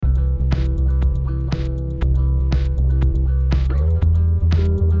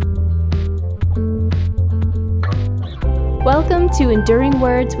Welcome to Enduring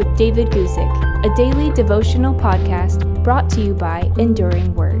Words with David Guzik, a daily devotional podcast brought to you by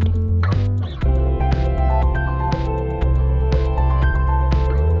Enduring Word.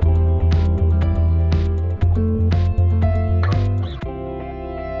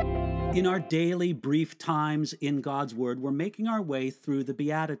 In our daily brief times in God's Word, we're making our way through the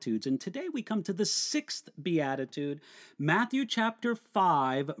Beatitudes. And today we come to the sixth Beatitude, Matthew chapter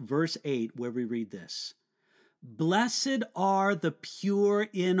 5, verse 8, where we read this. Blessed are the pure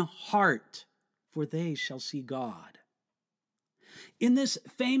in heart, for they shall see God. In this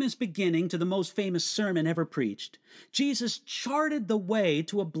famous beginning to the most famous sermon ever preached, Jesus charted the way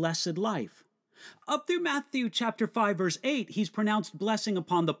to a blessed life. Up through Matthew chapter 5, verse 8, he's pronounced blessing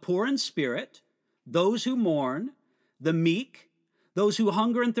upon the poor in spirit, those who mourn, the meek, those who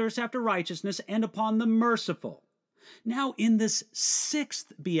hunger and thirst after righteousness, and upon the merciful. Now, in this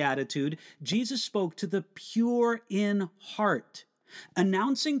sixth beatitude, Jesus spoke to the pure in heart,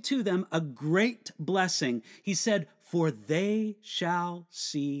 announcing to them a great blessing. He said, "For they shall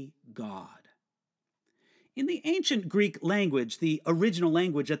see God." In the ancient Greek language, the original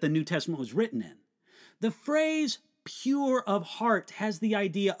language that the New Testament was written in, the phrase pure of heart has the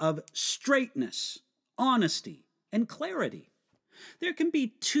idea of straightness, honesty, and clarity. There can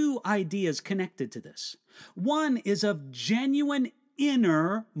be two ideas connected to this. One is of genuine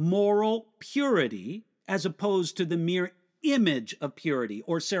inner moral purity as opposed to the mere image of purity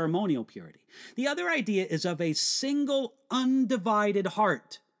or ceremonial purity. The other idea is of a single undivided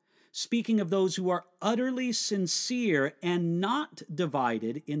heart, speaking of those who are utterly sincere and not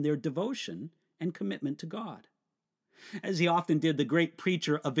divided in their devotion and commitment to God. As he often did, the great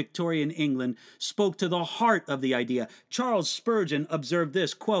preacher of Victorian England spoke to the heart of the idea. Charles Spurgeon observed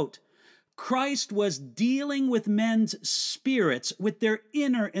this, quote, "Christ was dealing with men's spirits, with their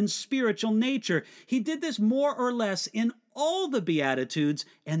inner and spiritual nature. He did this more or less in all the Beatitudes,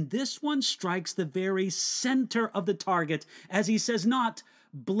 and this one strikes the very center of the target, as he says not,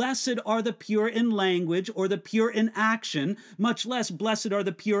 'Blessed are the pure in language or the pure in action,' much less blessed are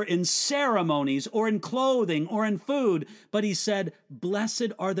the pure in ceremonies or in clothing or in food, but he said,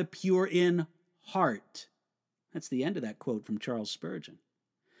 'Blessed are the pure in heart.'" That's the end of that quote from Charles Spurgeon.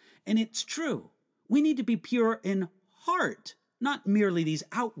 And it's true. We need to be pure in heart, not merely these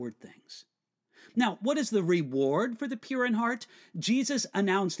outward things. Now, what is the reward for the pure in heart? Jesus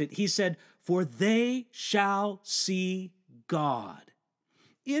announced it. He said, "For they shall see God."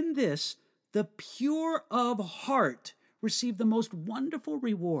 In this, the pure of heart receive the most wonderful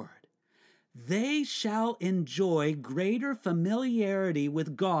reward. They shall enjoy greater familiarity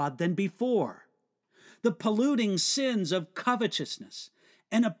with God than before. The polluting sins of covetousness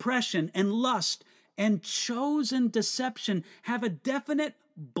and oppression and lust and chosen deception have a definite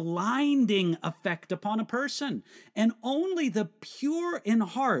blinding effect upon a person, and only the pure in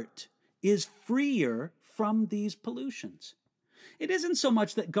heart is freer from these pollutions. It isn't so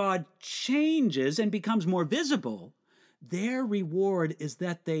much that God changes and becomes more visible. Their reward is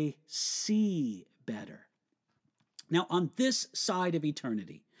that they see better. Now, on this side of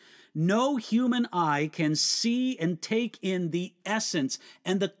eternity, no human eye can see and take in the essence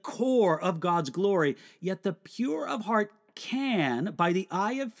and the core of God's glory, yet the pure of heart can, by the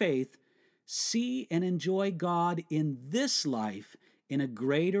eye of faith, see and enjoy God in this life in a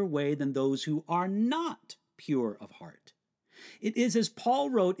greater way than those who are not pure of heart. It is as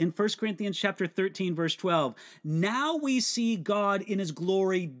Paul wrote in 1 Corinthians chapter 13, verse 12, "Now we see God in his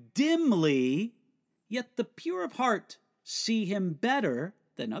glory dimly, yet the pure of heart see him better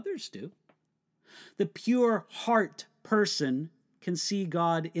than others do." The pure heart person can see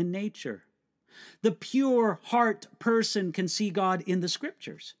God in nature. The pure heart person can see God in the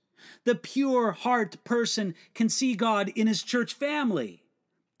scriptures. The pure heart person can see God in his church family.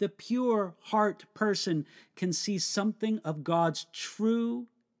 The pure heart person can see something of God's true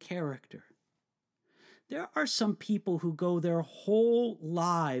character. There are some people who go their whole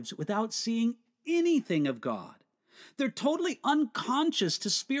lives without seeing anything of God. They're totally unconscious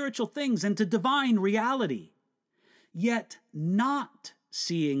to spiritual things and to divine reality. Yet not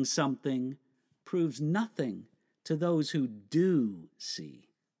seeing something proves nothing to those who do see.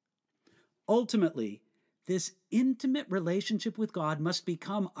 Ultimately, this intimate relationship with God must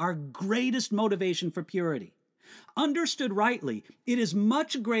become our greatest motivation for purity. Understood rightly, it is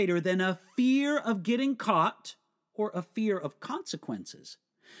much greater than a fear of getting caught or a fear of consequences.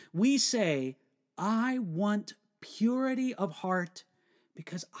 We say, "I want purity of heart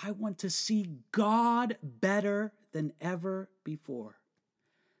because I want to see God better than ever before."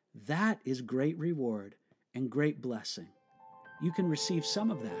 That is great reward and great blessing. You can receive some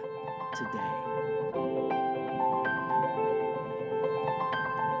of that today.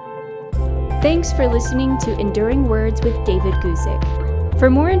 Thanks for listening to Enduring Words with David Guzik. For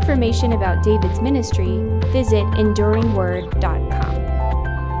more information about David's ministry, visit enduringword.com.